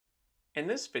In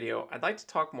this video, I'd like to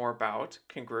talk more about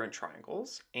congruent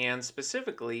triangles and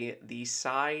specifically the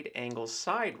side angle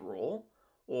side rule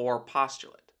or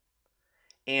postulate.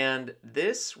 And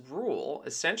this rule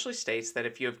essentially states that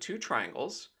if you have two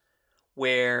triangles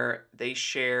where they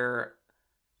share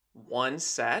one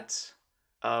set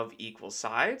of equal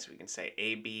sides, we can say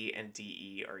AB and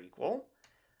DE are equal,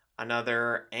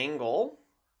 another angle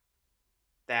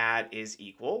that is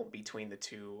equal between the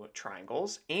two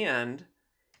triangles, and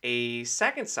a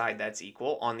second side that's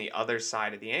equal on the other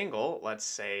side of the angle, let's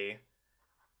say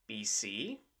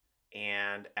BC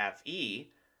and FE,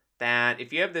 that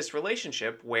if you have this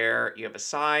relationship where you have a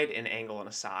side, an angle, and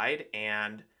a side,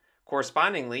 and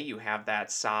correspondingly you have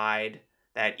that side,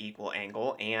 that equal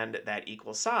angle, and that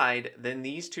equal side, then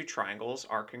these two triangles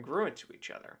are congruent to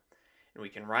each other. And we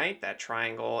can write that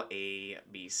triangle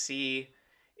ABC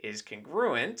is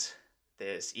congruent,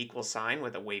 this equal sign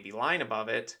with a wavy line above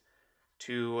it,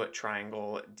 to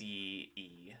triangle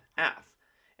DEF.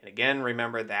 And again,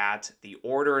 remember that the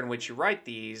order in which you write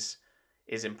these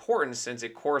is important since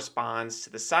it corresponds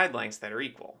to the side lengths that are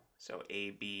equal. So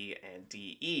AB and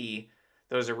DE,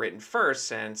 those are written first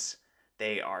since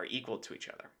they are equal to each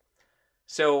other.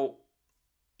 So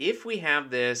if we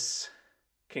have this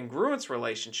congruence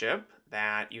relationship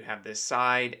that you have this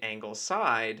side angle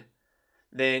side,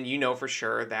 then you know for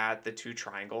sure that the two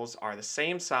triangles are the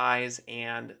same size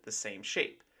and the same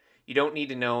shape. You don't need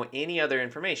to know any other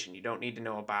information. You don't need to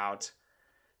know about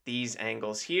these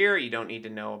angles here. You don't need to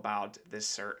know about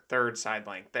this third side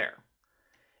length there.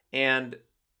 And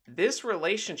this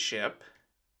relationship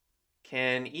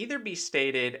can either be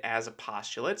stated as a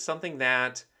postulate, something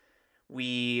that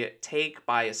we take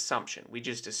by assumption. We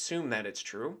just assume that it's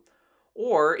true.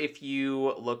 Or if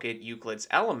you look at Euclid's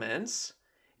Elements,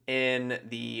 in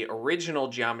the original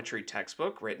geometry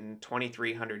textbook written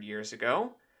 2,300 years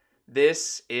ago,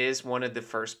 this is one of the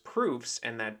first proofs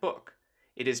in that book.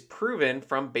 It is proven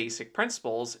from basic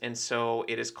principles, and so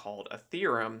it is called a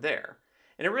theorem there.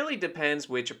 And it really depends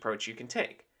which approach you can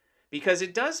take, because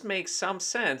it does make some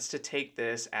sense to take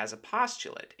this as a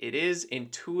postulate. It is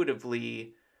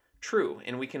intuitively true,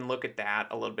 and we can look at that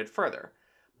a little bit further.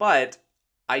 But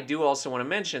I do also want to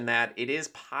mention that it is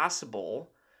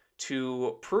possible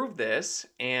to prove this,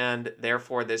 and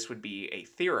therefore this would be a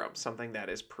theorem, something that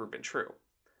is proven true.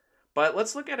 But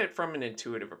let's look at it from an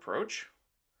intuitive approach.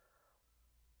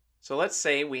 So let's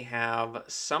say we have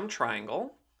some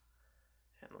triangle,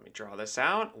 and let me draw this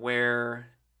out, where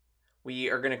we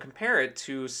are going to compare it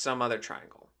to some other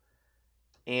triangle.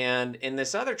 And in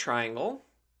this other triangle,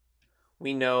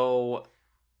 we know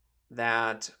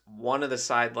that one of the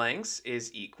side lengths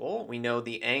is equal. We know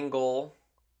the angle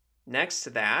next to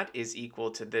that is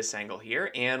equal to this angle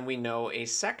here, and we know a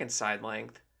second side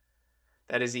length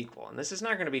that is equal. And this is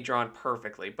not going to be drawn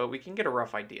perfectly, but we can get a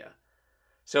rough idea.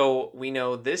 So we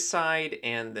know this side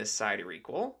and this side are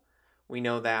equal. We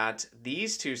know that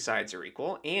these two sides are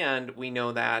equal, and we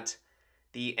know that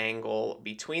the angle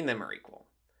between them are equal.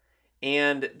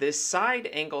 And this side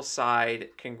angle side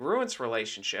congruence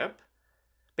relationship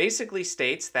basically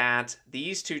states that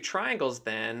these two triangles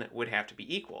then would have to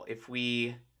be equal. If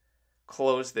we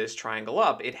close this triangle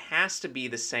up, it has to be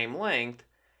the same length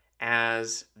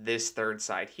as this third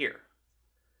side here.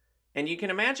 And you can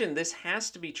imagine this has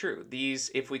to be true.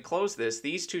 If we close this,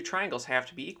 these two triangles have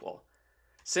to be equal,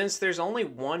 since there's only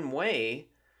one way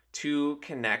to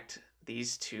connect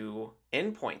these two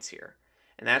endpoints here.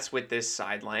 And that's with this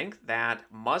side length that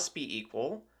must be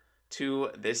equal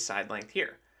to this side length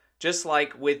here. Just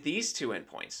like with these two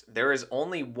endpoints, there is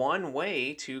only one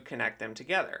way to connect them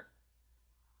together.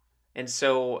 And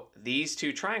so these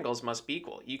two triangles must be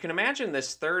equal. You can imagine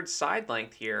this third side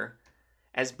length here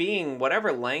as being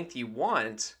whatever length you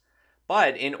want,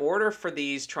 but in order for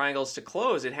these triangles to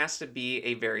close, it has to be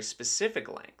a very specific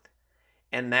length.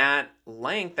 And that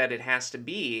length that it has to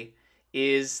be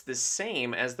is the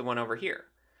same as the one over here.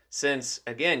 Since,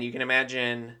 again, you can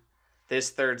imagine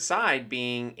this third side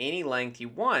being any length you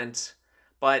want,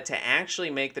 but to actually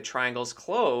make the triangles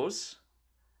close,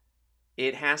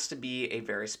 it has to be a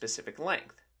very specific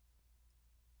length.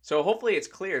 So hopefully it's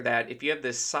clear that if you have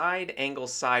this side angle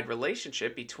side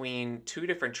relationship between two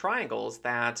different triangles,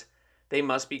 that they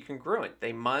must be congruent.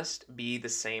 They must be the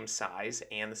same size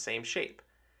and the same shape.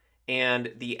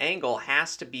 And the angle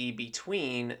has to be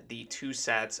between the two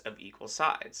sets of equal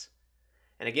sides.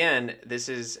 And again, this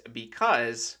is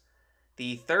because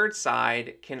the third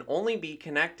side can only be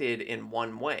connected in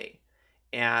one way,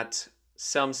 at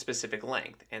some specific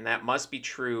length, and that must be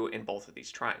true in both of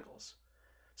these triangles.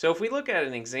 So if we look at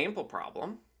an example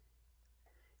problem,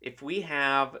 if we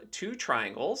have two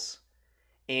triangles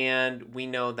And we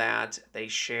know that they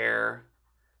share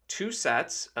two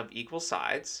sets of equal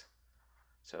sides.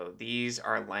 So these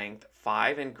are length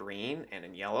 5 in green, and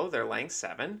in yellow they're length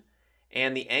 7.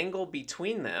 And the angle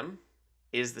between them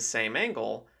is the same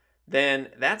angle, then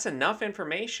that's enough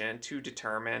information to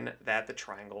determine that the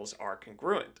triangles are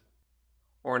congruent.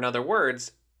 Or in other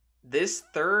words, this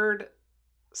third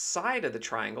side of the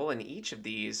triangle in each of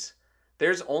these,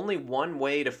 there's only one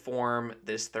way to form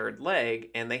this third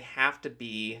leg, and they have to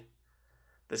be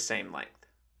the same length.